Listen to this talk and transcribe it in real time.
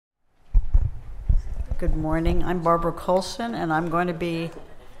Good morning. I'm Barbara Colson, and I am going to be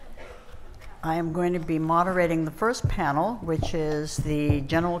moderating the first panel, which is the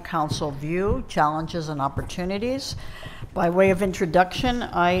General Counsel View, Challenges and Opportunities. By way of introduction,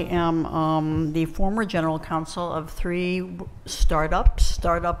 I am the former General Counsel of 3 startup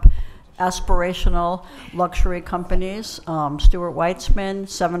aspirational luxury companies, Stuart Weitzman,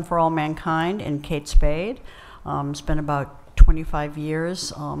 7 for All Mankind, and Kate Spade. Spent about 25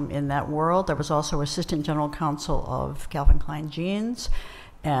 years in that world. I was also Assistant General Counsel of Calvin Klein Jeans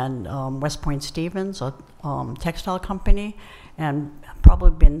and West Point Stevens, a textile company, and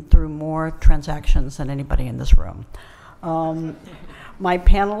probably been through more transactions than anybody in this room. My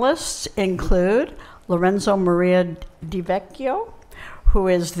panelists include Lorenzo Maria Di Vecchio, who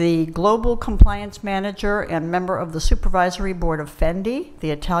is the Global Compliance Manager and member of the Supervisory Board of Fendi, the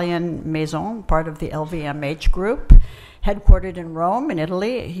Italian Maison, part of the LVMH Group. Headquartered in Rome, in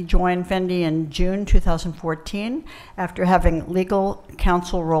Italy, he joined Fendi in June 2014 after having legal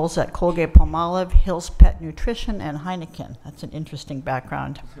counsel roles at Colgate-Palmolive, Hill's Pet Nutrition, and Heineken. That's an interesting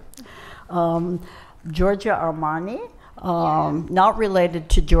background. Giorgio Armani, not related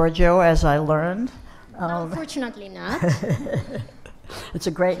to Giorgio, as I learned. Unfortunately not. It's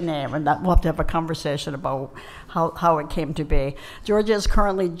a great name, and we'll have to have a conversation about how it came to be. Giorgia is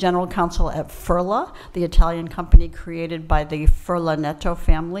currently General Counsel at Furla, the Italian company created by the Furlaneto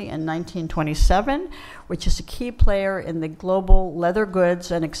family in 1927, which is a key player in the global leather goods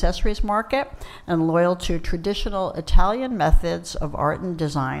and accessories market and loyal to traditional Italian methods of art and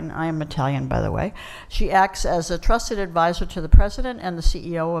design. I am Italian, by the way. She acts as a trusted advisor to the president and the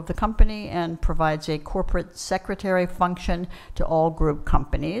CEO of the company and provides a corporate secretary function to all group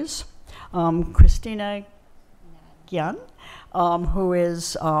companies. Christina Gian,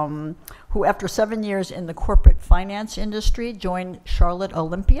 who after 7 years in the corporate finance industry joined Charlotte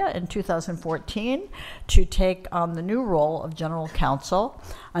Olympia in 2014 to take on the new role of General Counsel.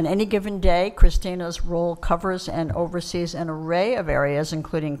 On any given day, Christina's role covers and oversees an array of areas,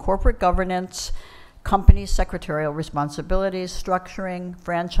 including corporate governance, company secretarial responsibilities, structuring,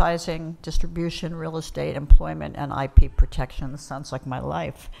 franchising, distribution, real estate, employment, and IP protection. This sounds like my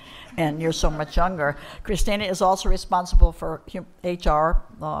life, and you're so much younger. Christina is also responsible for HR,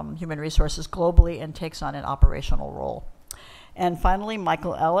 human resources globally, and takes on an operational role. And finally,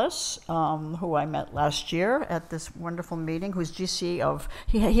 Michael Ellis, who I met last year at this wonderful meeting, who's GC of,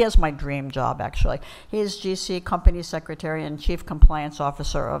 he has my dream job, actually. He is GC Company Secretary and Chief Compliance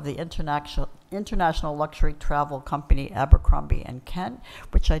Officer of the international luxury travel company Abercrombie & Kent,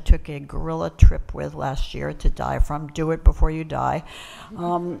 which I took a guerrilla trip with last year to die from. Do it before you die.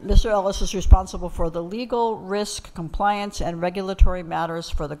 Mr. Ellis is responsible for the legal, risk, compliance, and regulatory matters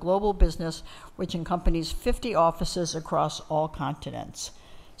for the global business, which encompasses 50 offices across all continents.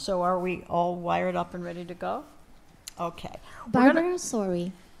 So are we all wired up and ready to go? Okay. Barbara,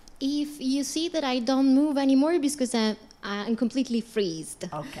 sorry. If you see that I don't move anymore because I'm completely freezed.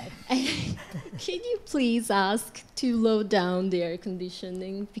 Okay. Can you please ask to lower down the air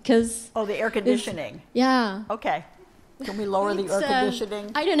conditioning? Because the air conditioning. Yeah. Okay. Can we lower the air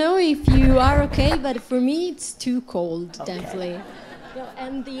conditioning? I don't know if you are okay, but for me it's too cold, definitely.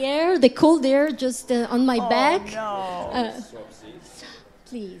 And the cold air just on my back. No.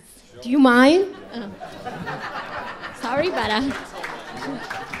 Please. Do you mind? Sorry, but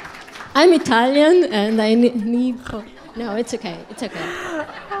I'm Italian and I need... No, it's okay. It's okay.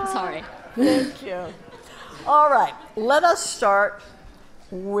 Sorry. Thank you. All right. Let us start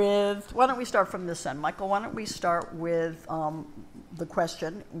with, why don't we start from this end? Michael, why don't we start with the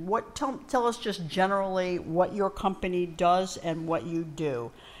question. Tell us just generally what your company does and what you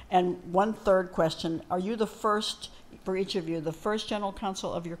do. And one third question, are you the first, for each of you, the first General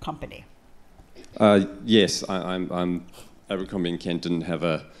Counsel of your company? Yes, I'm Abercrombie & Kent didn't have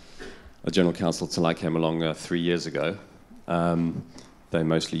a General Counsel till I came along 3 years ago. They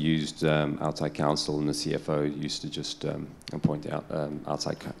mostly used outside counsel, and the CFO used to just appoint out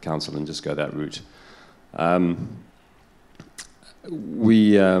outside counsel and just go that route.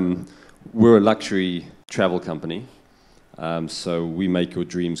 We're a luxury travel company, so we make your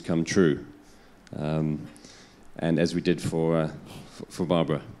dreams come true. And as we did for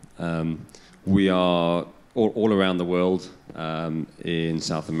Barbara, we are all around the world, in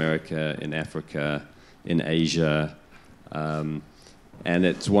South America, in Africa, in Asia, and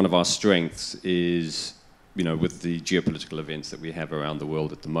it's one of our strengths is, with the geopolitical events that we have around the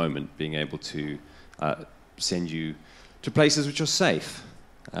world at the moment, being able to send you to places which are safe.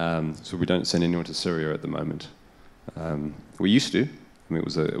 So we don't send anyone to Syria at the moment. We used to. I mean,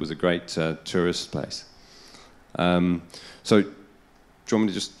 it was a great tourist place. So do you want me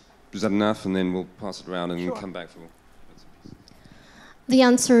to just is that enough? And then we'll pass it around and Sure. come back for. The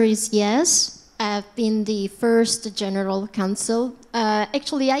answer is yes. I've been the first general counsel.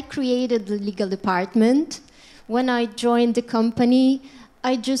 Actually, I created the legal department. When I joined the company,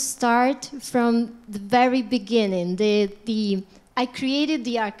 I just start from the very beginning. I created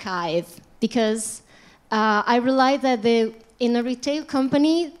the archive because I realized that in a retail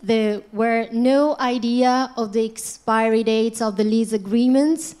company, there were no idea of the expiry dates of the lease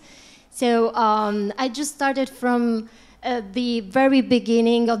agreements. So I just started from the very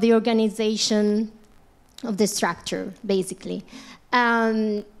beginning of the organization of the structure, basically.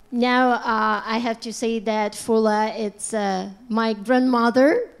 Now I have to say that Fola, it's my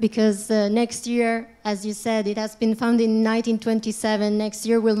grandmother, because next year, as you said, it has been founded in 1927. Next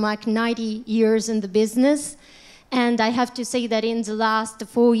year will mark 90 years in the business. And I have to say that in the last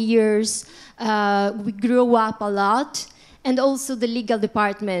 4 years, we grew up a lot, and also the legal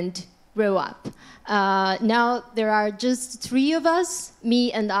department grew up. Now there are just 3 of us,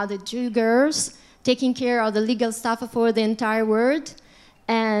 me and other 2 girls, taking care of the legal stuff for the entire world.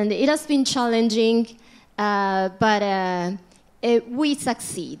 And it has been challenging, but we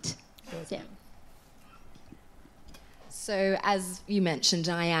succeed. Yeah. So as you mentioned,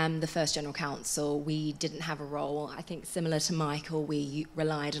 I am the first general counsel. We didn't have a role. I think similar to Michael, we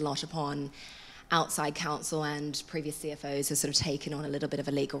relied a lot upon outside counsel, and previous CFOs have sort of taken on a little bit of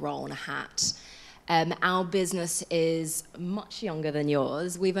a legal role and a hat. Our business is much younger than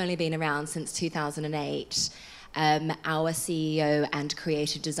yours. We've only been around since 2008. Our CEO and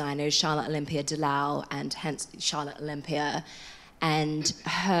creative designer is Charlotte Olympia Delau, and hence Charlotte Olympia. And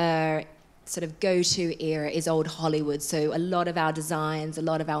her sort of go-to era is old Hollywood. So a lot of our designs, a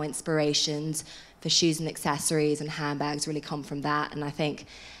lot of our inspirations for shoes and accessories and handbags really come from that. And I think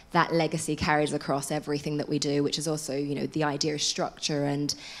that legacy carries across everything that we do, which is also, you know, the idea of structure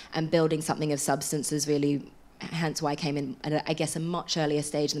and building something of substance is really, hence why I came in at, I guess, a much earlier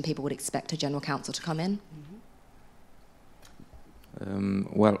stage than people would expect a general counsel to come in.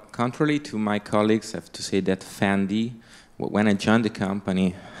 Well, contrary to my colleagues, I have to say that Fendi, when I joined the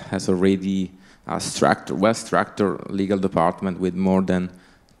company, has already a well-structured legal department with more than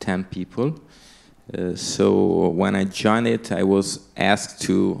 10 people. So when I joined it, I was asked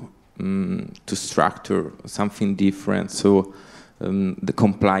to structure something different. So the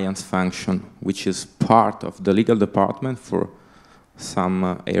compliance function, which is part of the legal department for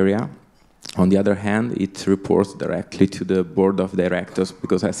some area. On the other hand, it reports directly to the board of directors,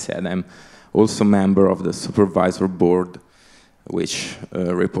 because I said I'm also member of the supervisor board, which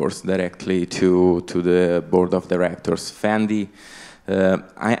reports directly to the board of directors. Fendi,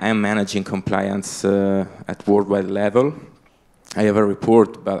 I am managing compliance at worldwide level. I have a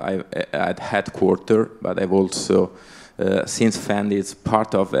report at headquarters, but I've also, since Fendi is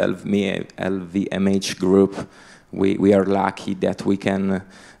part of LVMH group, we are lucky that we can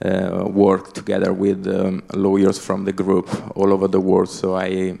work together with lawyers from the group all over the world. So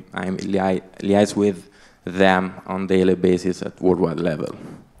I liaise with them on daily basis at worldwide level.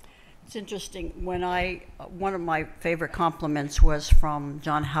 It's interesting. One of my favorite compliments was from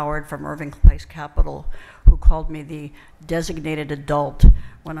John Howard from Irving Place Capital, who called me the designated adult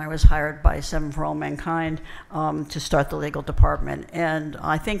when I was hired by Seven for All Mankind to start the legal department. And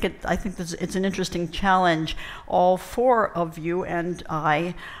I think it's an interesting challenge. All 4 of you and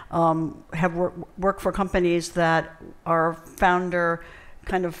I have worked for companies that are founder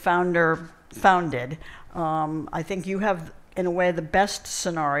founded. I think you have, in a way, the best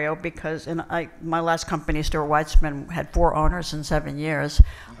scenario, because my last company, Stuart Weitzman, had 4 owners in 7 years,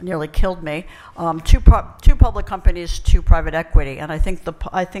 nearly killed me. 2 public companies, 2 private equity, and I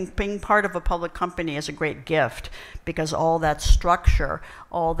think being part of a public company is a great gift, because all that structure,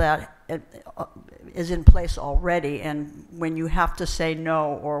 all that is in place already, and when you have to say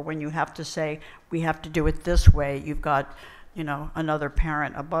no, or when you have to say we have to do it this way, you've got, you know, another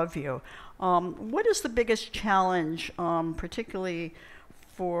parent above you. What is the biggest challenge, particularly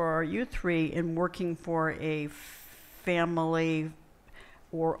for you 3, in working for a family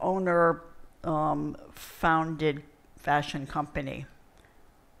or owner founded fashion company?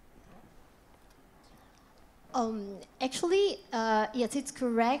 Actually, yes, it's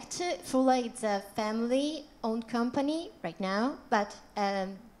correct. Fola is a family-owned company right now, but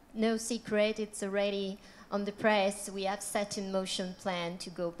no secret, it's already on the press. We have set in motion plan to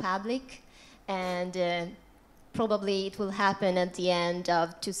go public, and probably it will happen at the end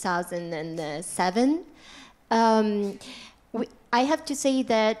of 2007. I have to say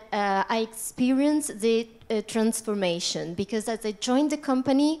that I experienced the transformation, because as I joined the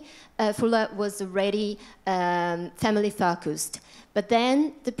company, Fola was already family focused. But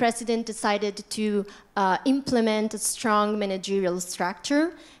then the president decided to implement a strong managerial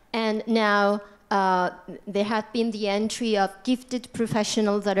structure, and now there have been the entry of gifted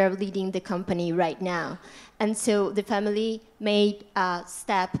professionals that are leading the company right now. And so the family made a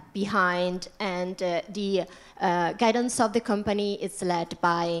step behind, and the guidance of the company is led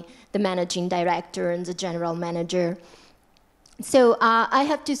by the managing director and the general manager. So I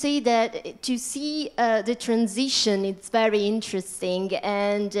have to say that to see the transition, it's very interesting,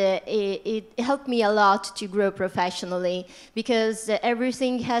 and it helped me a lot to grow professionally, because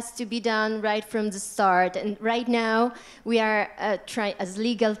everything has to be done right from the start. And right now, we are as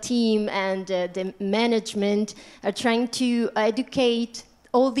legal team and the management are trying to educate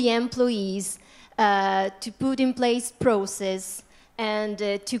all the employees to put in place process and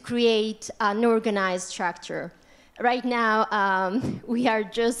to create an organized structure. Right now, we are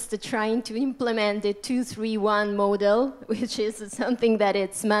just trying to implement the 2-3-1 model, which is something that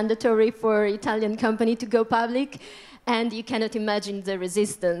it's mandatory for Italian company to go public, and you cannot imagine the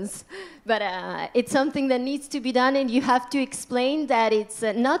resistance. But it's something that needs to be done, and you have to explain that it's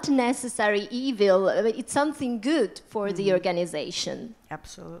not necessary evil, but it's something good for the organization.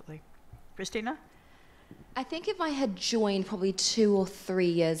 Absolutely. Christina? I think if I had joined probably 2 or 3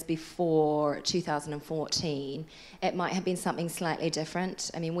 years before 2014, it might have been something slightly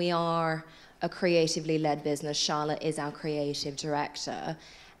different. I mean, we are a creatively led business. Charlotte is our creative director.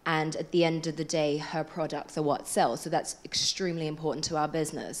 And at the end of the day, her products are what sells. So that's extremely important to our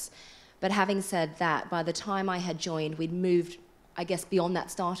business. But having said that, by the time I had joined, we'd moved, I guess, beyond that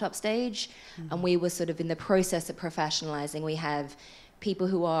startup stage. And we were sort of in the process of professionalizing. We have people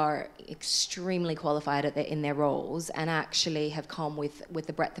who are extremely qualified in their roles and actually have come with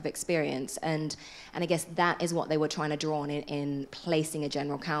the breadth of experience. And I guess that is what they were trying to draw on in placing a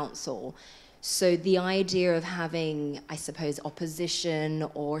general counsel. So the idea of having, I suppose, opposition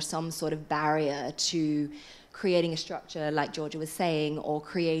or some sort of barrier to creating a structure, like Georgia was saying, or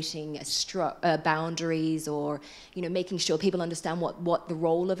creating boundaries, or making sure people understand what the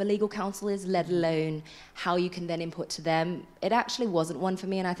role of a legal counsel is, let alone how you can then input to them. It actually wasn't one for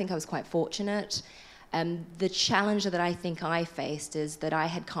me, and I think I was quite fortunate. The challenge that I think I faced is that I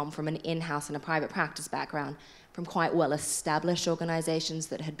had come from an in-house and a private practice background, from quite well-established organizations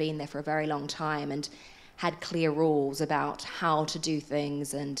that had been there for a very long time and had clear rules about how to do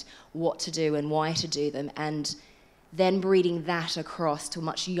things and what to do and why to do them. And then breeding that across to a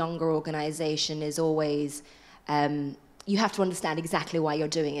much younger organization is always, you have to understand exactly why you're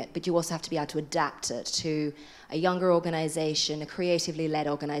doing it, but you also have to be able to adapt it to a younger organization, a creatively led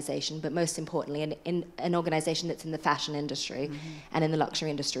organization, but most importantly, an organization that's in the fashion industry and in the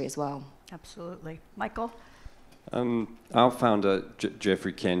luxury industry as well. Absolutely. Michael? Our founder,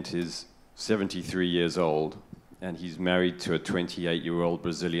 Jeffrey Kent, is 73 years old, and he's married to a 28-year-old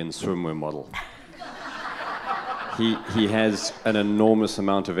Brazilian swimwear model. He has an enormous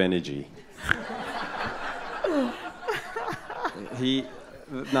amount of energy.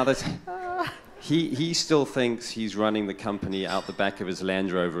 He still thinks he's running the company out the back of his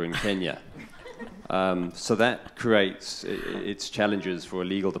Land Rover in Kenya. So that creates its challenges for a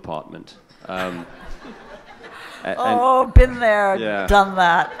legal department. Been there, yeah. Done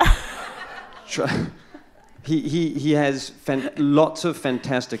that. He has lots of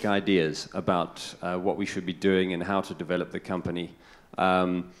fantastic ideas about what we should be doing and how to develop the company.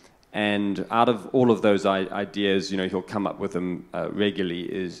 And out of all of those ideas, he'll come up with them regularly,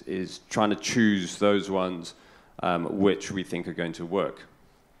 is trying to choose those ones which we think are going to work.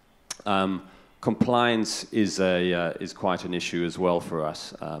 Compliance is quite an issue as well for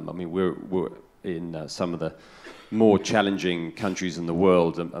us. I mean, we're in some of the more challenging countries in the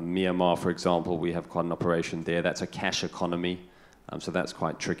world. Myanmar, for example, we have quite an operation there. That's a cash economy, so that's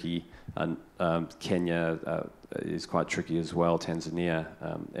quite tricky. And Kenya is quite tricky as well. Tanzania,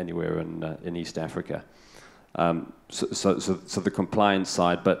 anywhere in East Africa. So the compliance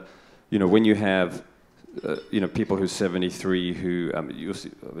side. But when you have people who are 73, who you'll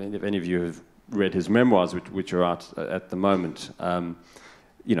see, if any of you have read his memoirs, which are out at the moment.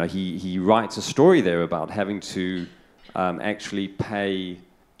 He writes a story there about having to actually pay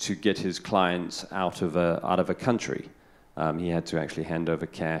to get his clients out of a country. He had to actually hand over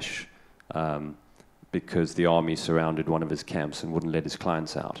cash because the army surrounded one of his camps and wouldn't let his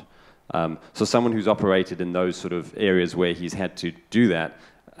clients out. So someone who's operated in those sort of areas where he's had to do that,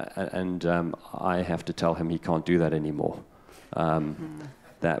 and I have to tell him he can't do that anymore.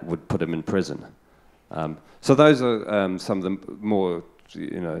 That would put him in prison. So those are some of the more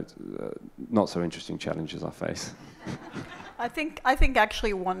not so interesting challenges I face. I think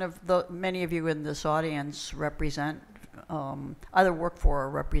actually one of the many of you in this audience represent either work for or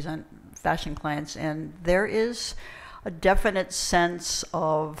represent fashion clients, and there is a definite sense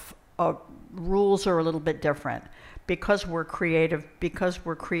of rules are a little bit different because we're creative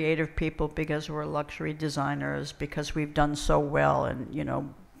people, because we're luxury designers, because we've done so well and, you know,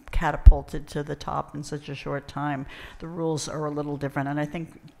 catapulted to the top in such a short time. The rules are a little different, and I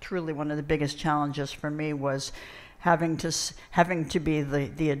think truly one of the biggest challenges for me was having to be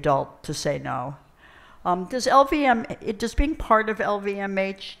the adult to say no. Does being part of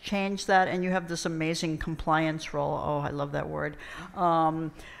LVMH change that? And you have this amazing compliance role. Oh, I love that word.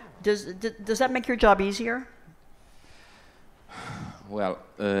 Does that make your job easier? Well,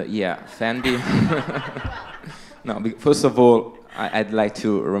 yeah, Fendi. No, first of all, I'd like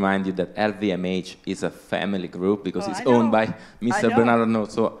to remind you that LVMH is a family group because it's owned by Mr. Bernardo Arnault.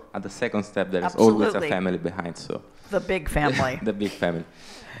 So at the second step, there is always a family behind. So the big family. The big family.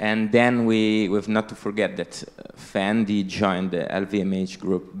 And then we've not to forget that Fendi joined the LVMH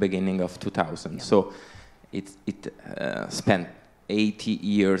group beginning of 2000. Yeah. So it spent 80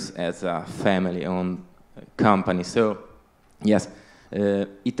 years as a family-owned company. So yes,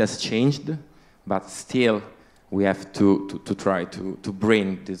 it has changed, but still we have to try to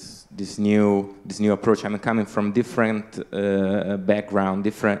bring this new approach. I'm coming from different background,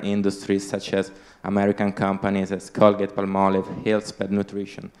 different industries, such as American companies as Colgate, Palmolive, Hill's Pet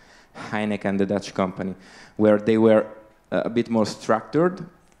Nutrition, Heineken, the Dutch company, where they were a bit more structured.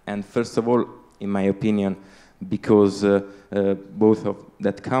 And first of all, in my opinion, because both of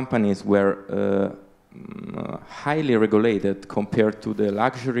that companies were highly regulated compared to the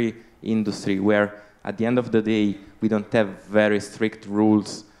luxury industry, where at the end of the day, we don't have very strict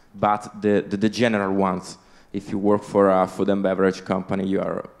rules, but the general ones. If you work for a food and beverage company, you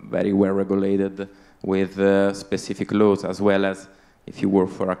are very well regulated with specific laws, as well as if you work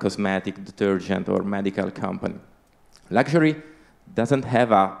for a cosmetic, detergent, or medical company. Luxury doesn't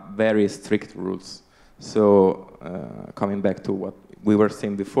have a very strict rules. So coming back to what we were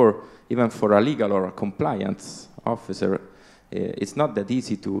saying before, even for a legal or a compliance officer, it's not that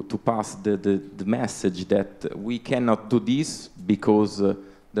easy to pass the message that we cannot do this because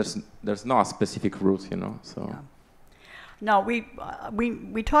there's no specific rules, you know. So. Yeah. Now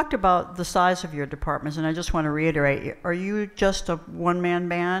we talked about the size of your departments, and I just want to reiterate: are you just a one-man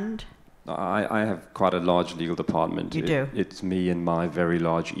band? I have quite a large legal department. You do. It's me and my very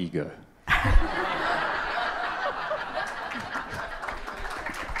large ego.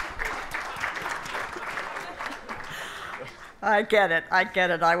 I get it.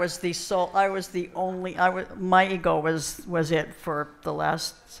 My ego was it for the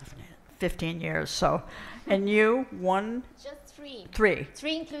last 15 years. So, and you, one? Just three. Three.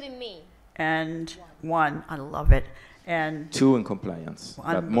 Three including me. And one. I love it. And two in compliance,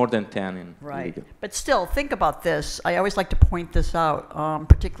 but more than 10 in legal. But still, think about this. I always like to point this out,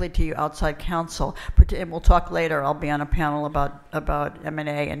 particularly to you outside counsel. And we'll talk later. I'll be on a panel about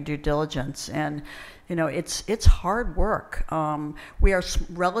M&A and due diligence. And you know, it's hard work. We are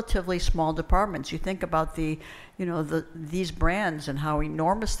relatively small departments. You think about these brands and how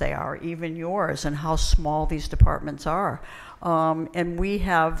enormous they are, even yours, and how small these departments are. And we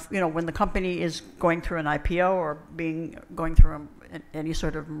have, when the company is going through an IPO or going through any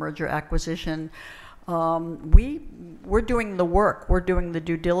sort of merger acquisition, we're doing the work, we're doing the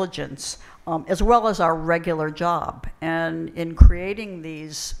due diligence, as well as our regular job. And in creating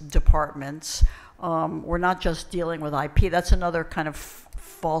these departments, we're not just dealing with IP. That's another kind of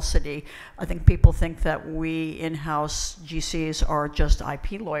falsity. I think people think that we in-house GCs are just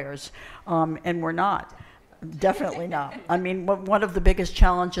IP lawyers, and we're not. Definitely not. I mean, one of the biggest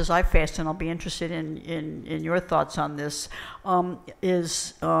challenges I faced, and I'll be interested in your thoughts on this,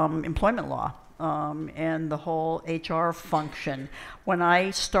 is employment law and the whole HR function. When I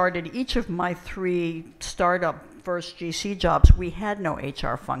started each of my 3 startup first GC jobs, we had no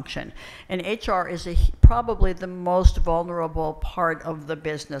HR function. And HR is probably the most vulnerable part of the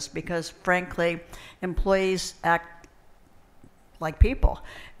business because, frankly, employees act like people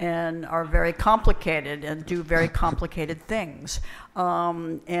and are very complicated and do very complicated things.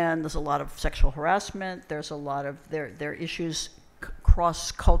 And there's a lot of sexual harassment. There's a lot of there are issues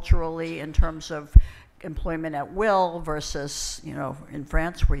cross-culturally in terms of employment at will versus, in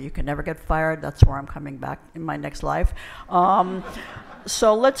France where you can never get fired. That's where I'm coming back in my next life.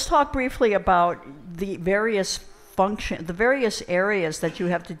 So let's talk briefly about the various areas that you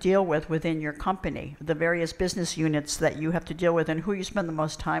have to deal with within your company, the various business units that you have to deal with, and who you spend the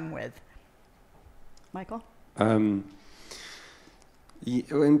most time with. Michael?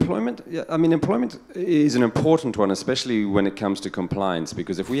 Employment, yeah, I mean, employment is an important one, especially when it comes to compliance,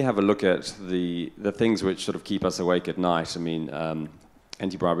 because if we have a look at the things which sort of keep us awake at night, I mean,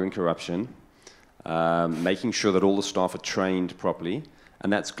 anti-bribery and corruption, making sure that all the staff are trained properly,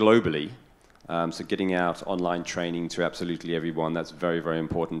 and that's globally. So getting out online training to absolutely everyone, that's very, very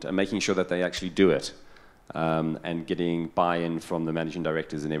important, and making sure that they actually do it, and getting buy-in from the managing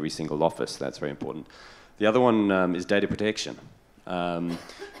directors in every single office, that's very important. The other one is data protection.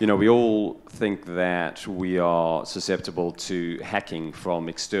 You know, we all think that we are susceptible to hacking from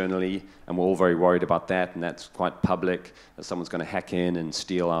externally, and we're all very worried about that, and that's quite public, that someone's going to hack in and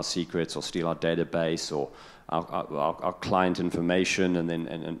steal our secrets or steal our database or our client information and then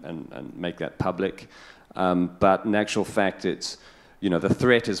and make that public. But in actual fact, it's, you know, the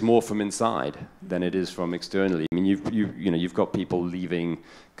threat is more from inside than it is from externally. I mean, you've got people leaving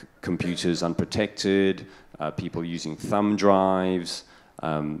computers unprotected, people using thumb drives,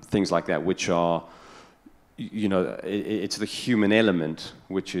 things like that, which are, you know, it's the human element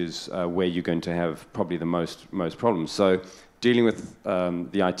which is where you're going to have probably the most problems. So dealing with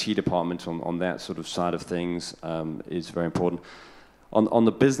the IT department on that sort of side of things is very important. On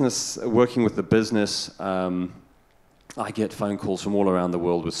the business, working with the business, I get phone calls from all around the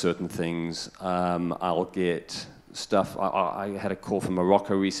world with certain things. I'll get stuff. I had a call from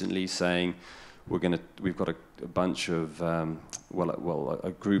Morocco recently saying we've got a bunch of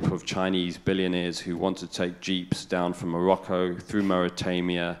a group of Chinese billionaires who want to take jeeps down from Morocco through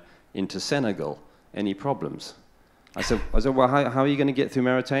Mauritania into Senegal. Any problems? I said, well, how are you going to get through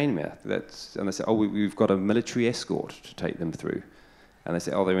Mauritania? And they said, oh, we've got a military escort to take them through. And they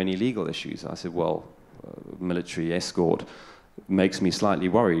said, are there any legal issues? I said, well, military escort makes me slightly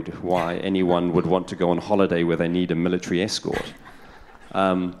worried why anyone would want to go on holiday where they need a military escort.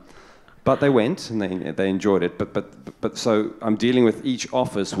 But they went and they enjoyed it. But so I'm dealing with each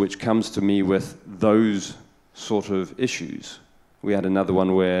office which comes to me with those sort of issues. We had another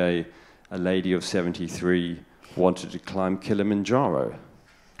one where a lady of 73 wanted to climb Kilimanjaro,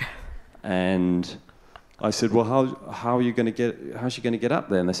 and I said, well, how's she going to get up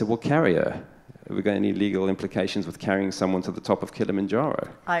there? And they said, well, carry her. Have we got any legal implications with carrying someone to the top of Kilimanjaro?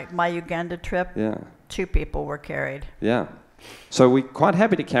 My Uganda trip, yeah, 2 people were carried. Yeah. So we're quite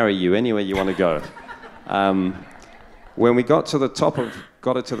happy to carry you anywhere you want to go. When we got her to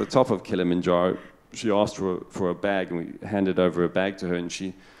the top of Kilimanjaro, she asked for a bag, and we handed over a bag to her, and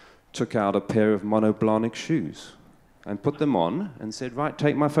she took out a pair of monoblonic shoes and put them on and said, right,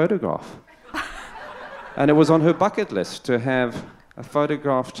 take my photograph. And it was on her bucket list to have a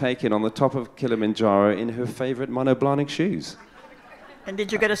photograph taken on the top of Kilimanjaro in her favorite monoblonic shoes. And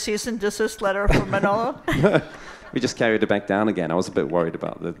did you get a cease and desist letter from Manolo? We just carried it back down again. I was a bit worried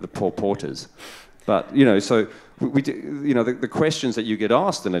about the poor porters. But, you know, so we do, you know, the questions that you get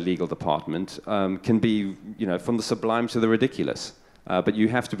asked in a legal department can be, you know, from the sublime to the ridiculous. But you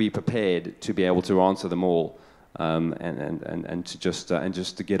have to be prepared to be able to answer them all, and to just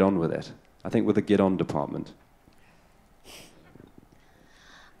to get on with it. I think with the get on department.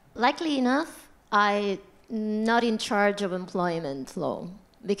 Luckily enough, I'm not in charge of employment law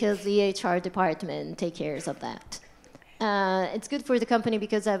because the HR department takes care of that. It's good for the company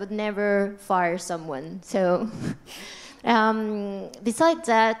because I would never fire someone. So. Besides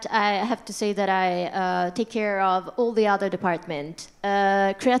that, I have to say that I take care of all the other departments.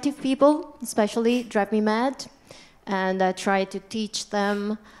 Creative people, especially, drive me mad, and I try to teach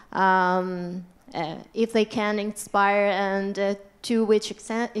them if they can inspire and to which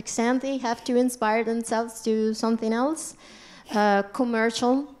extent they have to inspire themselves to something else.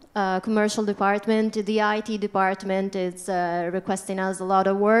 Commercial department, the IT department is requesting us a lot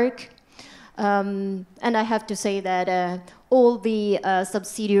of work. And I have to say that all the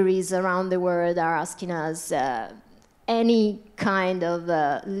subsidiaries around the world are asking us any kind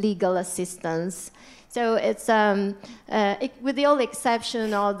of legal assistance. So it's, with the only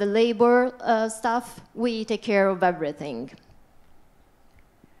exception of the labor stuff, we take care of everything.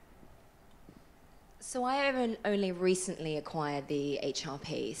 So I have only recently acquired the HR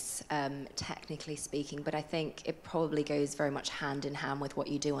piece, technically speaking, but I think it probably goes very much hand in hand with what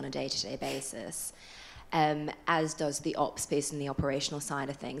you do on a day-to-day basis, as does the ops piece and the operational side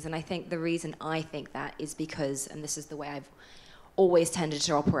of things. And I think the reason I think that is because, and this is the way I've always tended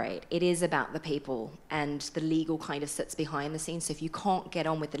to operate, it is about the people, and the legal kind of sits behind the scenes. So if you can't get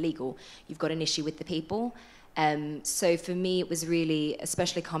on with the legal, you've got an issue with the people. So for me, it was really,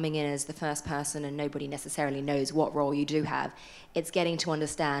 especially coming in as the first person and nobody necessarily knows what role you do have, it's getting to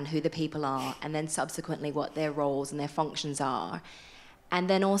understand who the people are and then subsequently what their roles and their functions are. And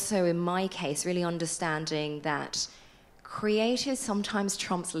then also, in my case, really understanding that creative sometimes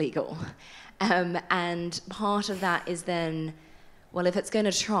trumps legal. And part of that is then, well, if it's going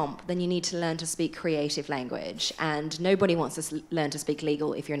to trump, then you need to learn to speak creative language. And nobody wants to learn to speak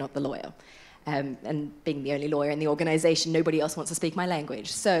legal if you're not the lawyer. And being the only lawyer in the organization, nobody else wants to speak my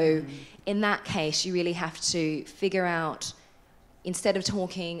language. So in that case, you really have to figure out, instead of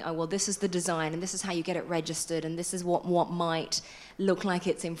talking, oh, well, this is the design, and this is how you get it registered, and this is what might look like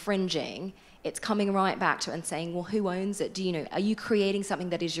it's infringing, it's coming right back to it and saying, well, who owns it? Do you know, are you creating something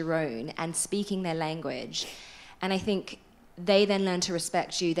that is your own and speaking their language? And I think they then learn to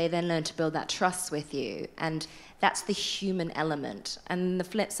respect you, they then learn to build that trust with you, and that's the human element. And the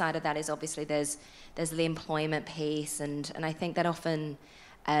flip side of that is obviously there's the employment piece, and I think that often,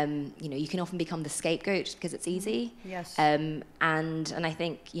 you know, you can often become the scapegoat because it's easy. Yes. And I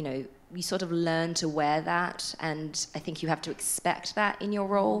think, you know, you sort of learn to wear that, and I think you have to expect that in your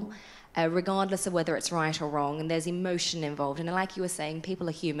role, regardless of whether it's right or wrong. And there's emotion involved. And like you were saying, people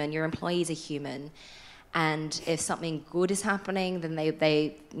are human, your employees are human. And if something good is happening, then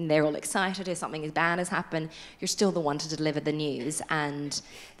they're all excited. If something bad has happened, you're still the one to deliver the news. And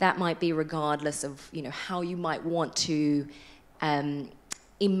that might be regardless of, you know, how you might want to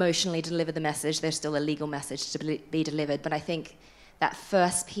emotionally deliver the message. There's still a legal message to be delivered. But I think that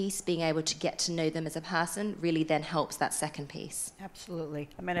first piece, being able to get to know them as a person, really then helps that second piece. Absolutely.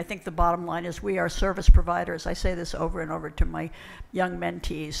 I mean, I think the bottom line is we are service providers. I say this over and over to my young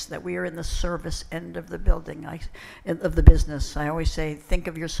mentees, that we are in the service end of the building, of the business. I always say, think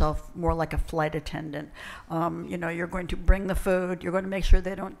of yourself more like a flight attendant. You know, you're going to bring the food, you're going to make sure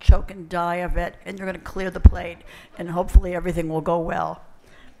they don't choke and die of it, and you're going to clear the plate, and hopefully everything will go well.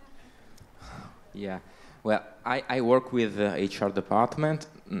 Yeah. Well, I work with the HR department,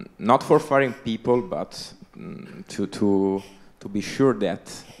 not for firing people, but to be sure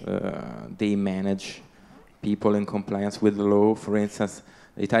that they manage people in compliance with the law. For instance,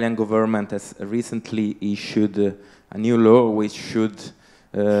 the Italian government has recently issued a new law which should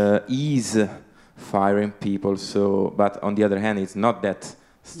ease firing people. So, but on the other hand, it's not that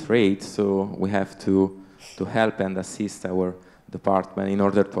straight. So we have to help and assist our department in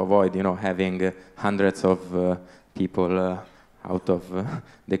order to avoid, you know, having hundreds of people out of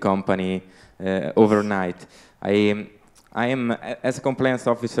the company overnight. I am, as a compliance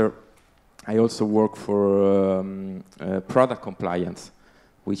officer, I also work for product compliance,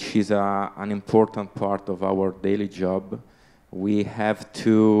 which is an important part of our daily job. We have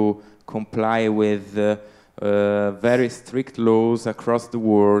to comply with very strict laws across the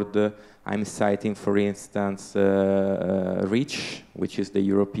world. I'm citing, for instance, REACH, which is the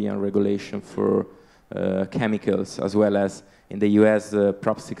European regulation for chemicals, as well as in the US,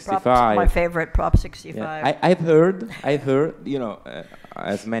 Prop 65. My favorite, Prop 65. Yeah. I've heard, you know,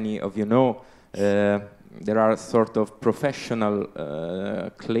 as many of you know, there are sort of professional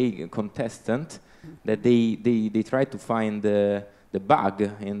clay contestants that they try to find the bug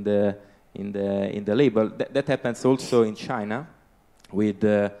in the label. That happens also in China with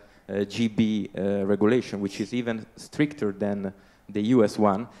GB regulation, which is even stricter than the US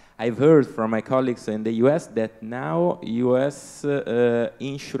one. I've heard from my colleagues in the US that now US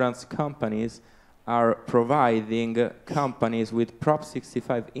insurance companies are providing companies with Prop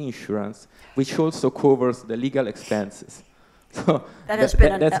 65 insurance, which also covers the legal expenses. So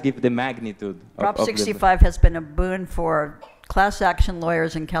that's give the magnitude. Prop of 65 has been a boon for class action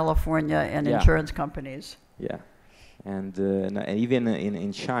lawyers in California and insurance companies. Yeah. And even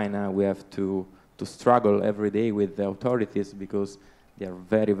in China, we have to struggle every day with the authorities because they are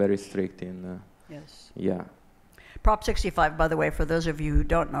very, very strict in. Yes. Yeah. Prop 65, by the way, for those of you who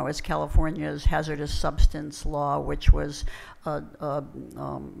don't know, is California's hazardous substance law, which was,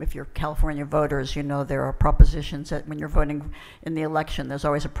 if you're California voters, you know there are propositions that when you're voting in the election, there's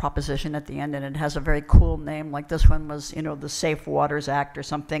always a proposition at the end, and it has a very cool name. Like this one was, you know, the Safe Waters Act or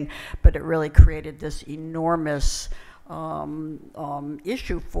something, but it really created this enormous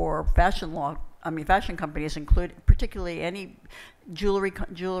issue for fashion companies, including particularly any jewelry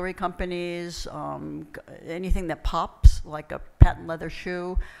companies, anything that pops, like a patent leather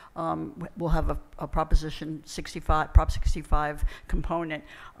shoe, will have a Proposition 65, Prop 65 component.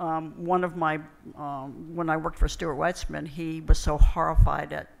 One of my, when I worked for Stuart Weitzman, he was so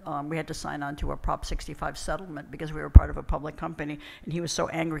horrified at, we had to sign on to a Prop 65 settlement because we were part of a public company, and he was so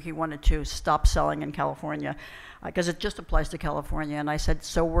angry he wanted to stop selling in California because it just applies to California. And I said,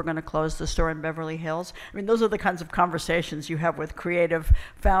 so we're going to close the store in Beverly Hills? I mean, those are the kinds of conversations you have with creative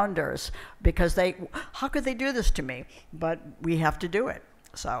founders, because how could they do this to me? But we have to do it.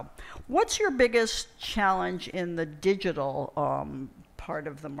 So what's your biggest challenge in the digital part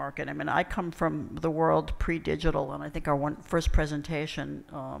of the market. I mean, I come from the world pre-digital, and I think our first presentation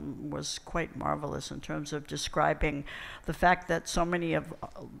was quite marvelous in terms of describing the fact that so many of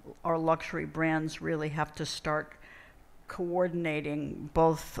our luxury brands really have to start coordinating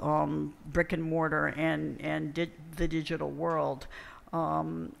both brick and mortar and the digital world.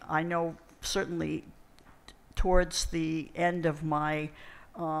 I know certainly towards the end of my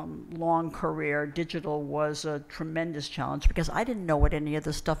long career, digital was a tremendous challenge because I didn't know what any of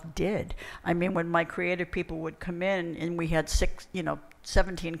this stuff did. I mean, when my creative people would come in and we had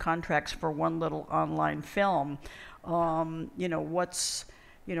 17 contracts for one little online film, what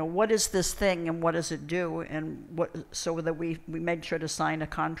is this thing and what does it do, and so that we made sure to sign a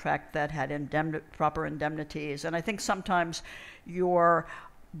contract that had proper indemnities. And I think sometimes your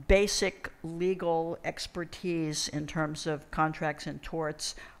basic legal expertise in terms of contracts and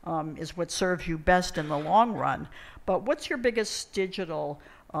torts is what serves you best in the long run. But what's your biggest digital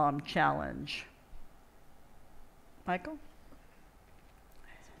challenge? Michael?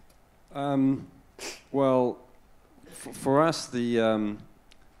 Well, for us,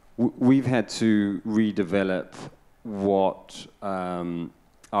 we've had to redevelop what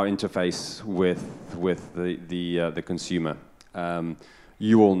our interface with the consumer.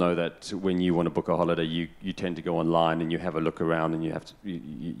 You all know that when you want to book a holiday, you tend to go online and you have a look around and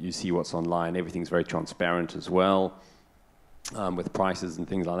you see what's online. Everything's very transparent as well, with prices and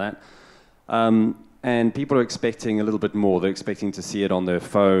things like that. And people are expecting a little bit more. They're expecting to see it on their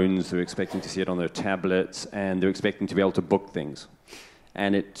phones, they're expecting to see it on their tablets, and they're expecting to be able to book things.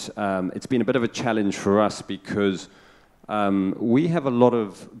 And it's been a bit of a challenge for us because we have a lot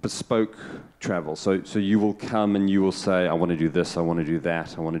of bespoke travel. So you will come and you will say, I want to do this, I want to do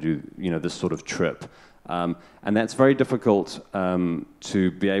that, I want to do this sort of trip. And that's very difficult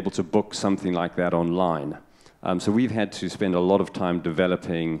to be able to book something like that online. So we've had to spend a lot of time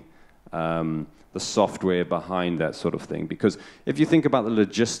developing the software behind that sort of thing. Because if you think about the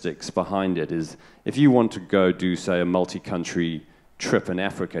logistics behind it, is if you want to go do, say, a multi-country trip in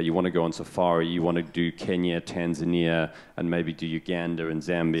Africa, you want to go on safari, you want to do Kenya, Tanzania, and maybe do Uganda and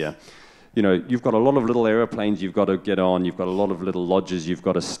Zambia. You've got a lot of little airplanes you've got to get on, you've got a lot of little lodges you've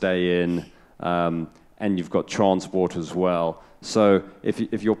got to stay in, and you've got transport as well. So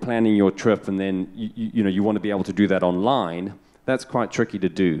if you're planning your trip and then you want to be able to do that online, that's quite tricky to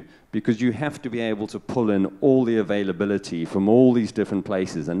do because you have to be able to pull in all the availability from all these different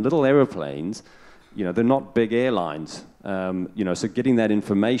places. And little airplanes, they're not big airlines. So getting that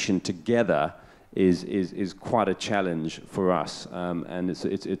information together is quite a challenge for us, and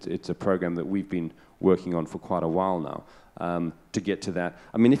it's a program that we've been working on for quite a while now to get to that.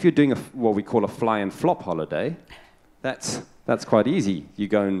 I mean, if you're doing what we call a fly and flop holiday, that's quite easy. You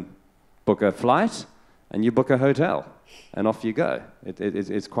go and book a flight, and you book a hotel, and off you go.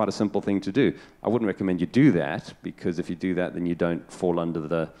 It's quite a simple thing to do. I wouldn't recommend you do that because if you do that, then you don't fall under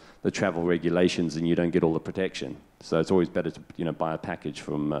the travel regulations and you don't get all the protection. So it's always better to buy a package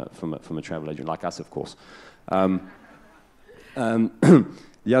from a travel agent like us, of course. The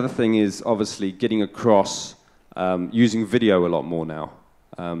other thing is obviously getting across using video a lot more now.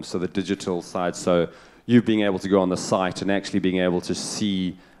 So the digital side. So you being able to go on the site and actually being able to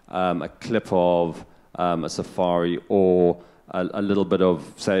see a clip of a safari or a little bit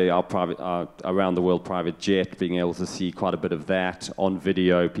of, say, our around the world private jet, being able to see quite a bit of that on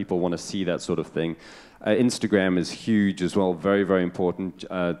video. People want to see that sort of thing. Instagram is huge as well, very, very important.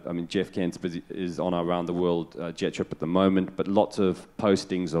 I mean, Jeff Kent is on our around the world jet trip at the moment, but lots of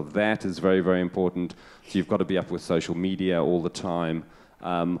postings of that is very, very important. So you've got to be up with social media all the time.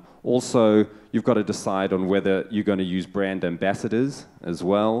 Also, you've got to decide on whether you're going to use brand ambassadors as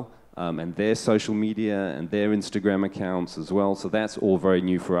well, and their social media and their Instagram accounts as well. So that's all very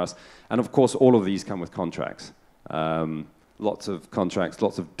new for us. And of course, all of these come with contracts. Lots of contracts,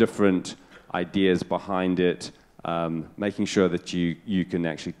 lots of different ideas behind it, making sure that you can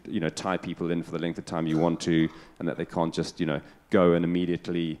actually tie people in for the length of time you want to, and that they can't just go and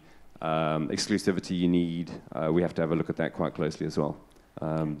immediately exclusivity you need. We have to have a look at that quite closely as well.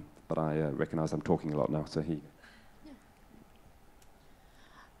 But I recognize I'm talking a lot now, so here you go.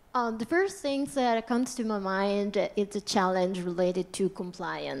 The first thing that comes to my mind is a challenge related to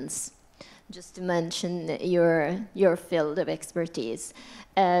compliance, just to mention your field of expertise,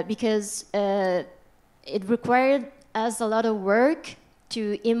 because it required us a lot of work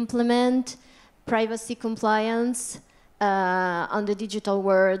to implement privacy compliance on the digital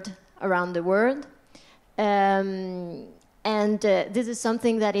world around the world. And this is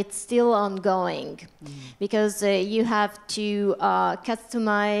something that it's still ongoing, because you have to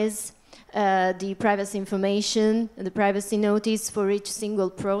customize the privacy information, the privacy notice for each single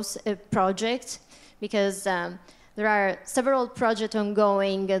project, because there are several projects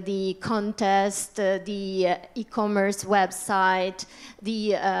ongoing, the contest, the e-commerce website,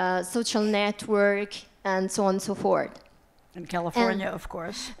 the social network, and so on and so forth. In California, of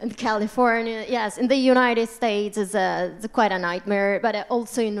course. In California, yes. In the United States, it's quite a nightmare, but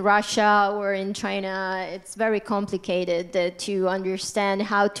also in Russia or in China, it's very complicated to understand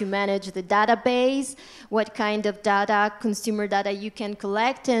how to manage the database, what kind of data, consumer data you can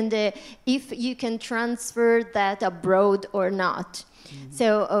collect, and if you can transfer that abroad or not.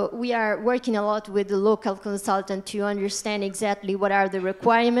 So we are working a lot with the local consultant to understand exactly what are the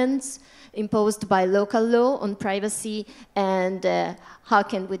requirements imposed by local law on privacy, and how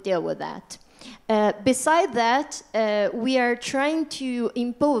can we deal with that. Beside that, we are trying to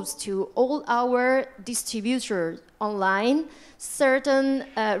impose to all our distributors online certain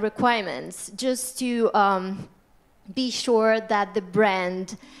requirements, just to be sure that the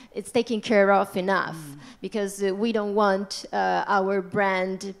brand is taken care of enough, because we don't want our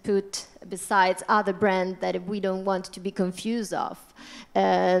brand put besides other brands that we don't want to be confused of.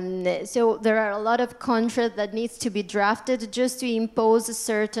 So there are a lot of contracts that needs to be drafted just to impose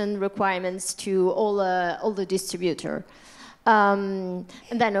certain requirements to all the distributor. And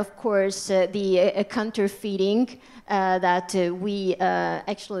then, of course, the counterfeiting that we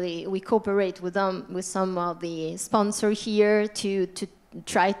actually cooperate with them, with some of the sponsors here to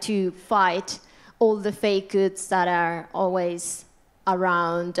try to fight all the fake goods that are always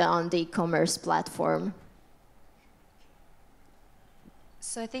around on the e-commerce platform.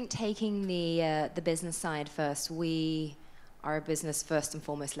 So I think taking the business side first, we are a business first and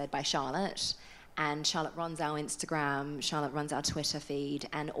foremost led by Charlotte. And Charlotte runs our Instagram, Charlotte runs our Twitter feed,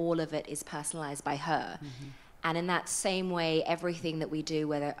 and all of it is personalized by her. And in that same way, everything that we do,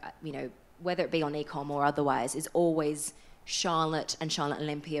 whether it be on e-com or otherwise, is always Charlotte and Charlotte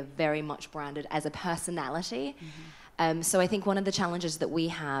Olympia very much branded as a personality. So I think one of the challenges that we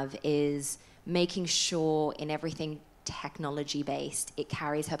have is making sure in everything technology-based, it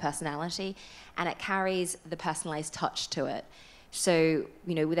carries her personality and it carries the personalized touch to it. So,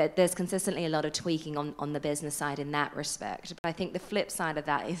 there's consistently a lot of tweaking on the business side in that respect. But I think the flip side of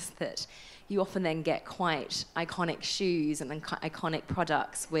that is that you often then get quite iconic shoes and iconic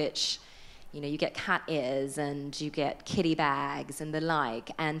products, which, you get cat ears and you get kitty bags and the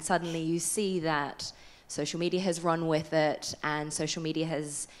like. And suddenly you see that social media has run with it, and social media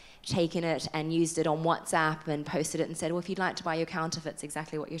has taken it and used it on WhatsApp and posted it and said, well, if you'd like to buy your counterfeits,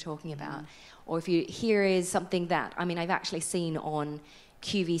 exactly what you're talking about. Or here is something that, I've actually seen on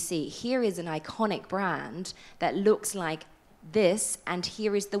QVC, here is an iconic brand that looks like this, and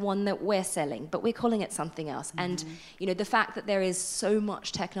here is the one that we're selling, but we're calling it something else. And, the fact that there is so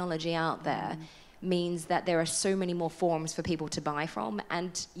much technology out there means that there are so many more forms for people to buy from.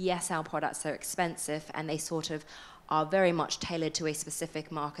 And yes, our products are expensive and they sort of are very much tailored to a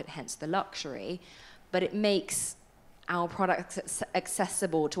specific market, hence the luxury, but it makes our products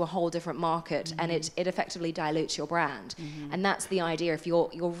accessible to a whole different market, and it effectively dilutes your brand. And that's the idea. If you're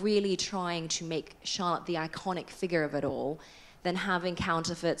really trying to make Charlotte the iconic figure of it all, then having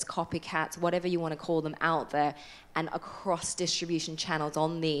counterfeits, copycats, whatever you want to call them, out there and across distribution channels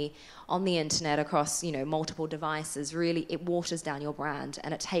on the internet, across multiple devices, really it waters down your brand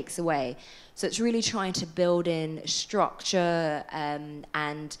and it takes away. So it's really trying to build in structure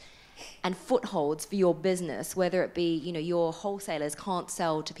and footholds for your business, whether it be, your wholesalers can't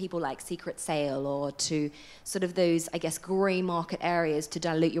sell to people like Secret Sale or to sort of those, I guess, grey market areas to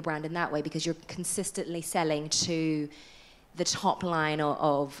dilute your brand in that way, because you're consistently selling to the top line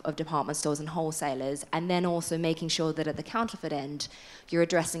of department stores and wholesalers, and then also making sure that at the counterfeit end, you're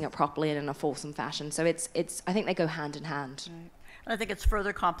addressing it properly and in a fulsome fashion. So it's I think they go hand in hand. Right. And I think it's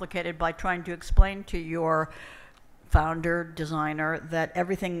further complicated by trying to explain to your founder, designer, that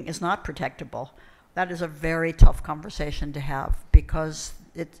everything is not protectable. That is a very tough conversation to have, because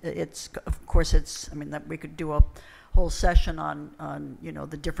it's of course that we could do a whole session on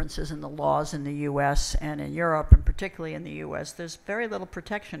the differences in the laws in the U.S. and in Europe, and particularly in the U.S. There's very little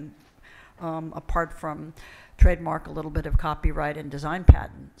protection apart from trademark, a little bit of copyright and design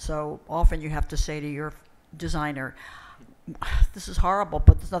patent. So often you have to say to your designer, this is horrible,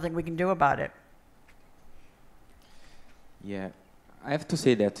 but there's nothing we can do about it. Yeah, I have to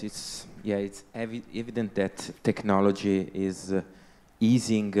say that it's evident that technology is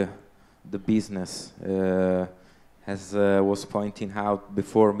easing the business. As was pointing out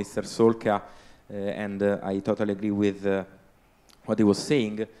before Mr. Solka, and I totally agree with what he was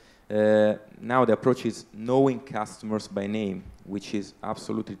saying. Now the approach is knowing customers by name, which is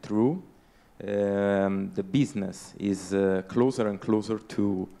absolutely true, the business is closer and closer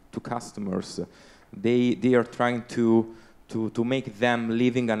to customers. They are trying to make them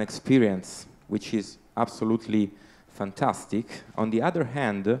living an experience, which is absolutely fantastic. On the other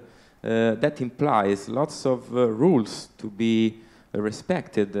hand, that implies lots of rules to be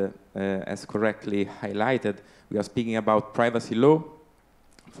respected, as correctly highlighted. We are speaking about privacy law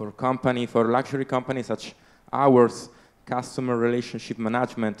for luxury companies such ours. Customer relationship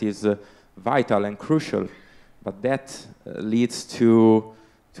management is vital and crucial, but that leads to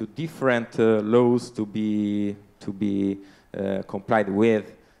different laws to be complied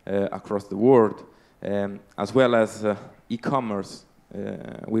with across the world, as well as e-commerce.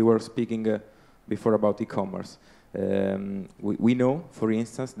 We were speaking before about e-commerce. We know, for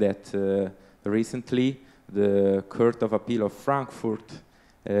instance, that recently the Court of Appeal of Frankfurt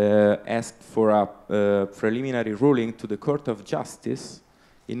asked for a preliminary ruling to the Court of Justice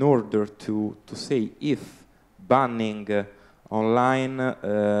in order to say if banning online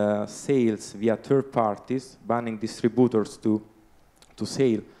sales via third parties, banning distributors to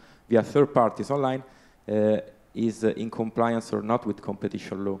sale via third parties online is in compliance or not with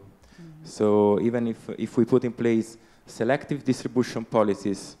competition law. So even if we put in place selective distribution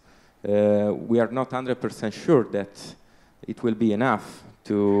policies, we are not 100% sure that it will be enough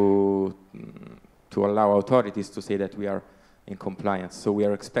to allow authorities to say that we are in compliance. So we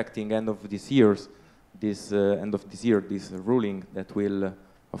are expecting end of this year this ruling that will,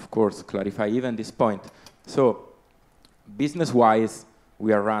 of course, clarify even this point. So business-wise,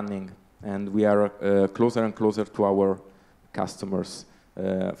 we are running, and we are closer and closer to our customers.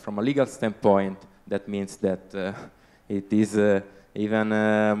 From a legal standpoint, that means that it is even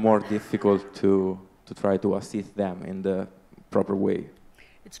more difficult to try to assist them in the proper way.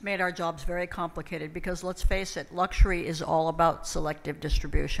 It's made our jobs very complicated because, let's face it, luxury is all about selective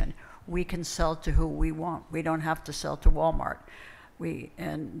distribution. We can sell to who we want. We don't have to sell to Walmart.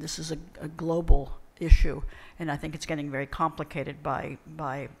 And this is a global issue, and I think it's getting very complicated by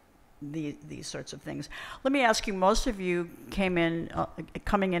these sorts of things. Let me ask you, most of you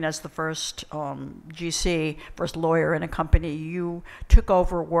coming in as the first GC, first lawyer in a company, you took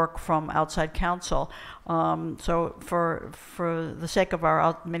over work from outside counsel. So for the sake of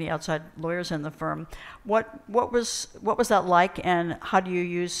our many outside lawyers in the firm, what was that like, and how do you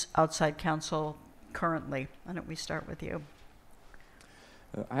use outside counsel currently? Why don't we start with you?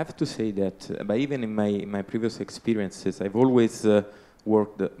 I have to say that, but even in my previous experiences, I've always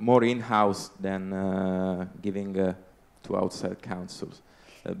worked more in-house than giving to outside counsels.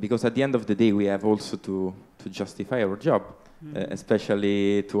 Because at the end of the day, we have also to justify our job,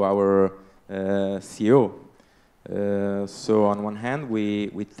 especially to our CEO. So on one hand,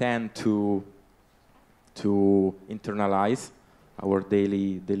 we tend to internalize our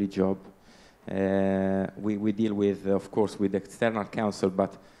daily job. We deal with, of course, with external counsel,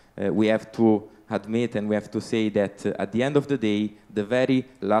 but we have to admit and we have to say that at the end of the day, the very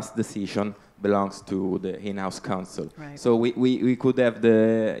last decision belongs to the in-house counsel. Right. So we could have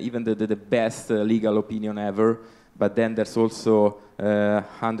even the best legal opinion ever, but then there's also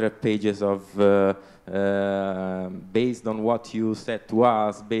 100 pages of based on what you said to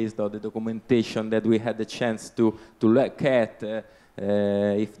us, based on the documentation that we had the chance to look at,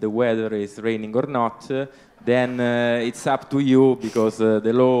 if the weather is raining or not, then it's up to you, because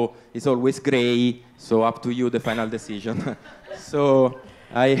the law is always gray, so up to you the final decision. So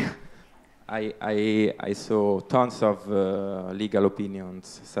I saw tons of legal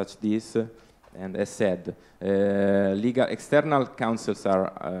opinions such this, and as said, external counsels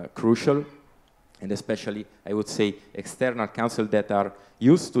are crucial, and especially, I would say, external counsel that are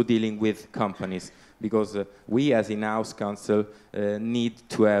used to dealing with companies, because we as in-house counsel need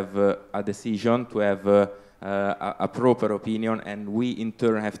to have a decision, to have a proper opinion, and we in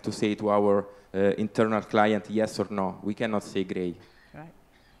turn have to say to our internal client yes or no. We cannot say gray. Right.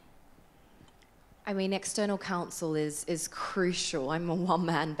 I mean, external counsel is crucial. I'm a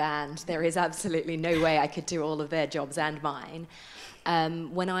one-man band. There is absolutely no way I could do all of their jobs and mine.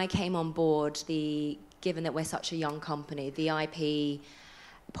 When I came on board, given that we're such a young company, the IP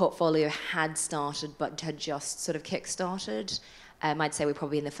portfolio had started but had just sort of kick-started. I'd say we're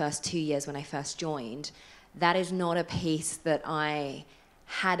probably in the first 2 years when I first joined. That is not a piece that I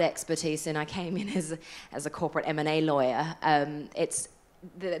had expertise in. I came in as a corporate M&A lawyer.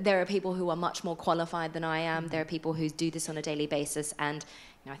 There are people who are much more qualified than I am. There are people who do this on a daily basis, and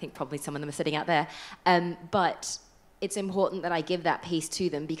I think probably some of them are sitting out there. But it's important that I give that piece to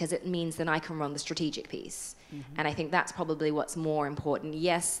them because it means that I can run the strategic piece. And I think that's probably what's more important.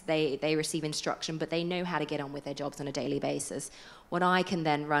 Yes, they receive instruction, but they know how to get on with their jobs on a daily basis. What I can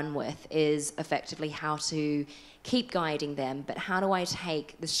then run with is effectively how to keep guiding them, but how do I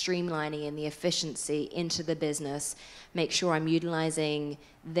take the streamlining and the efficiency into the business, make sure I'm utilizing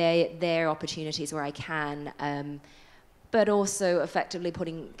their opportunities where I can, but also effectively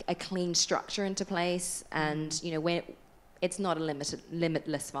putting a clean structure into place. And when it's not a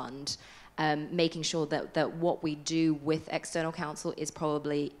limitless fund, making sure that what we do with external counsel is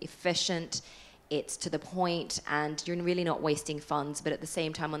probably efficient, it's to the point, and you're really not wasting funds. But at the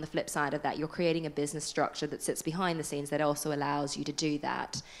same time, on the flip side of that, you're creating a business structure that sits behind the scenes that also allows you to do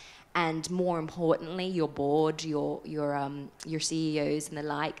that. And more importantly, your board, your CEOs and the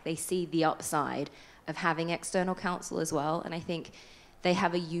like, they see the upside of having external counsel as well. And I think they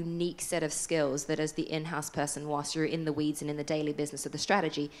have a unique set of skills that as the in-house person, whilst you're in the weeds and in the daily business of the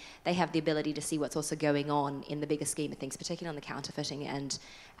strategy, they have the ability to see what's also going on in the bigger scheme of things, particularly on the counterfeiting and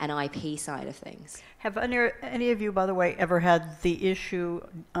IP side of things. Have any of you, by the way, ever had the issue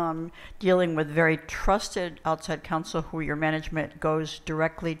dealing with very trusted outside counsel who your management goes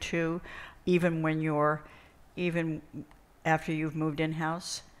directly to, even after you've moved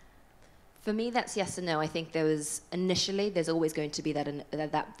in-house? For me, that's yes and no. I think there's always going to be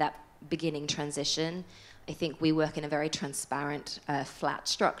that beginning transition. I think we work in a very transparent, flat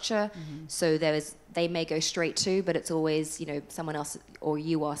structure. So they may go straight to, but it's always, someone else or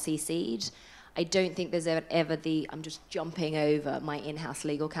you are CC'd. I don't think there's ever I'm just jumping over my in-house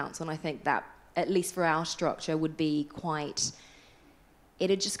legal counsel. And I think that, at least for our structure, would be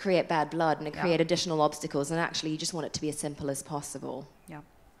it'd just create bad blood and it'd create additional obstacles. And actually, you just want it to be as simple as possible. Yeah.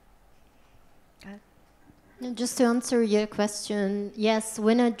 Just to answer your question, yes,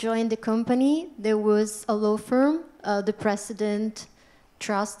 when I joined the company, there was a law firm the president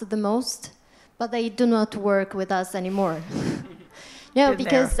trusted the most, but they do not work with us anymore. No,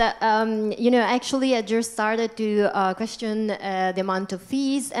 because, actually I just started to question the amount of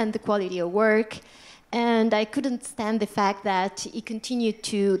fees and the quality of work, and I couldn't stand the fact that he continued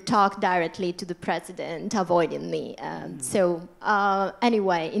to talk directly to the president, avoiding me.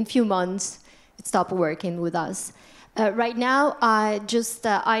 Anyway, in a few months, stop working with us. Right now, I just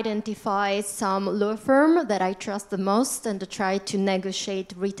identify some law firm that I trust the most and try to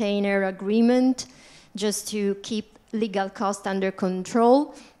negotiate retainer agreement just to keep legal costs under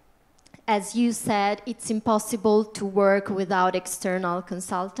control. As you said, it's impossible to work without external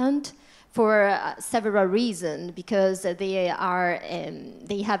consultant for several reasons, because they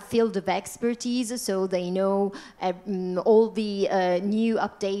have field of expertise, so they know all the new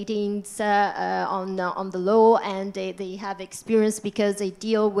updatings on the law, and they have experience because they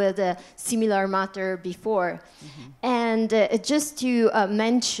deal with a similar matter before. And just to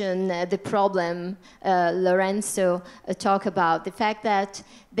mention the problem Lorenzo talked about, the fact that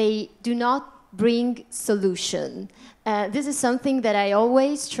they do not bring solution. This is something that I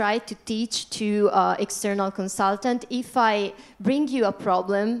always try to teach to external consultant. If I bring you a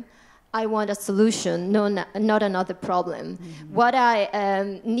problem, I want a solution, not another problem. What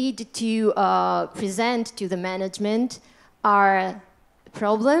I need to present to the management are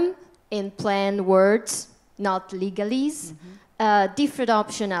problem in plain words, not legalese, different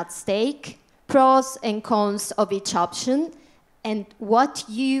option at stake, pros and cons of each option, and what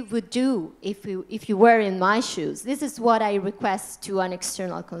you would do if you were in my shoes. This is what I request to an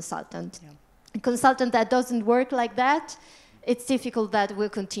external consultant. Yeah. A consultant that doesn't work like that, it's difficult that will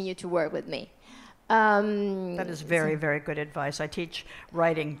continue to work with me. That is very, very good advice. I teach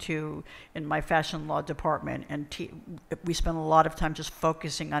writing in my fashion law department, and we spend a lot of time just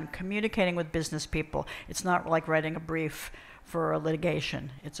focusing on communicating with business people. It's not like writing a brief for a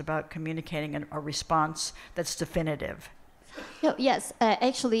litigation. It's about communicating a response that's definitive. No, yes,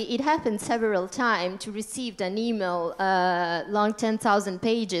 actually, it happened several times to receive an email long 10,000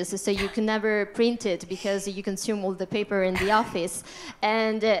 pages, so you can never print it because you consume all the paper in the office.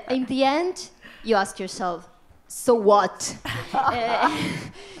 And in the end, you ask yourself, so what?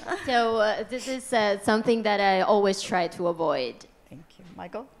 This is something that I always try to avoid. Thank you.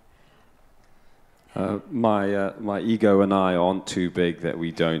 Michael? My ego and I aren't too big that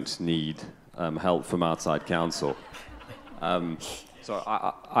we don't need help from outside counsel. So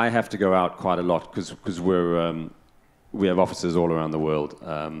I have to go out quite a lot because we have offices all around the world.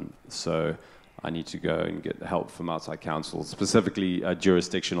 So I need to go and get help from outside counsel, specifically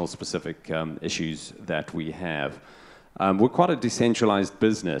jurisdictional specific issues that we have. We're quite a decentralized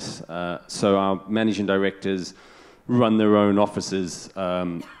business, so our managing directors run their own offices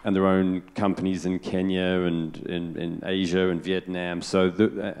and their own companies in Kenya and in Asia and Vietnam. So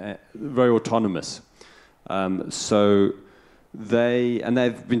very autonomous. So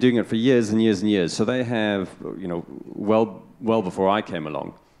they've been doing it for years and years and years. So they have, well before I came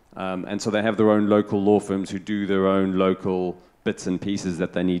along. And so they have their own local law firms who do their own local bits and pieces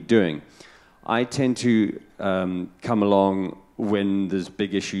that they need doing. I tend to come along when there's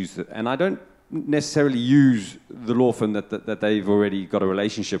big issues, and I don't necessarily use the law firm that they've already got a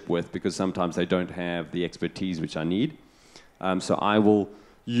relationship with, because sometimes they don't have the expertise which I need. So I will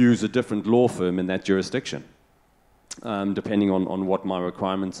use a different law firm in that jurisdiction, depending on what my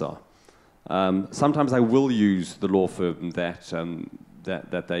requirements are. Sometimes I will use the law firm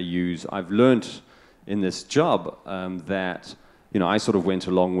that they use. I've learnt in this job that I sort of went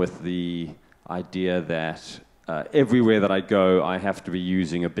along with the idea that everywhere that I go, I have to be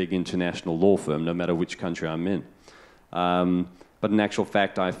using a big international law firm, no matter which country I'm in. But in actual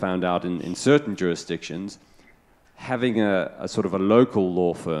fact, I found out in certain jurisdictions, having a sort of a local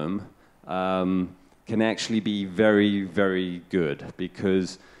law firm can actually be very, very good,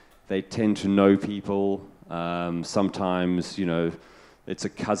 because they tend to know people. Sometimes, it's a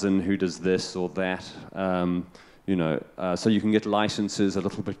cousin who does this or that. So you can get licenses a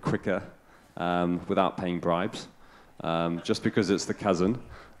little bit quicker without paying bribes, just because it's the cousin.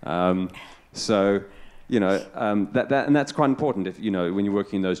 And that's quite important if when you're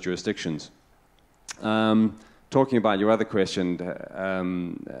working in those jurisdictions. Talking about your other question,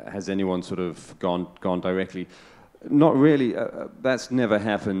 has anyone sort of gone directly? Not really. That's never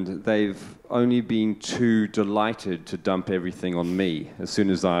happened. They've only been too delighted to dump everything on me as soon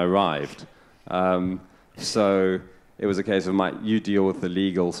as I arrived. So it was a case of you deal with the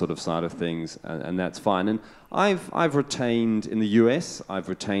legal sort of side of things, and that's fine. And I've retained in the US. I've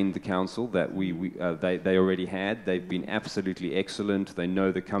retained the counsel that they already had. They've been absolutely excellent. They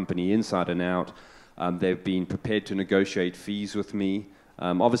know the company inside and out. They've been prepared to negotiate fees with me.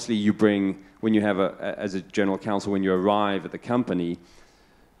 Obviously, when you have as a general counsel, when you arrive at the company,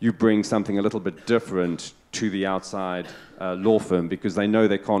 you bring something a little bit different to the outside law firm, because they know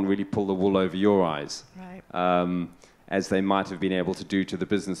they can't really pull the wool over your eyes, right. As they might have been able to do to the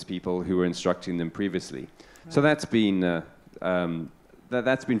business people who were instructing them previously. Right. So that's been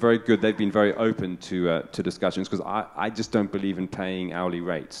very good. They've been very open to discussions, because I just don't believe in paying hourly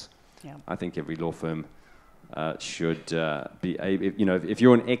rates. Yeah. I think every law firm should be able, if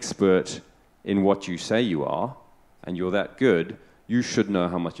you're an expert in what you say you are, and you're that good, you should know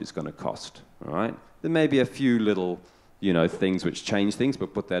how much it's going to cost, all right? There may be a few little, things which change things,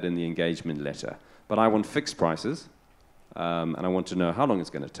 but put that in the engagement letter. But I want fixed prices, and I want to know how long it's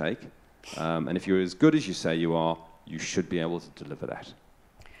going to take. And if you're as good as you say you are, you should be able to deliver that.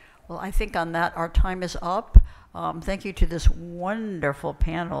 Well, I think on that, our time is up. Thank you to this wonderful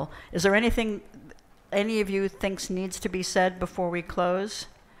panel. Is there anything any of you thinks needs to be said before we close?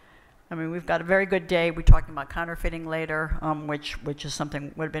 I mean, we've got a very good day. We're talking about counterfeiting later, which is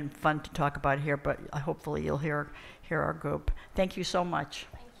something would have been fun to talk about here, but hopefully you'll hear our group. Thank you so much.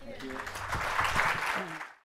 Thank you.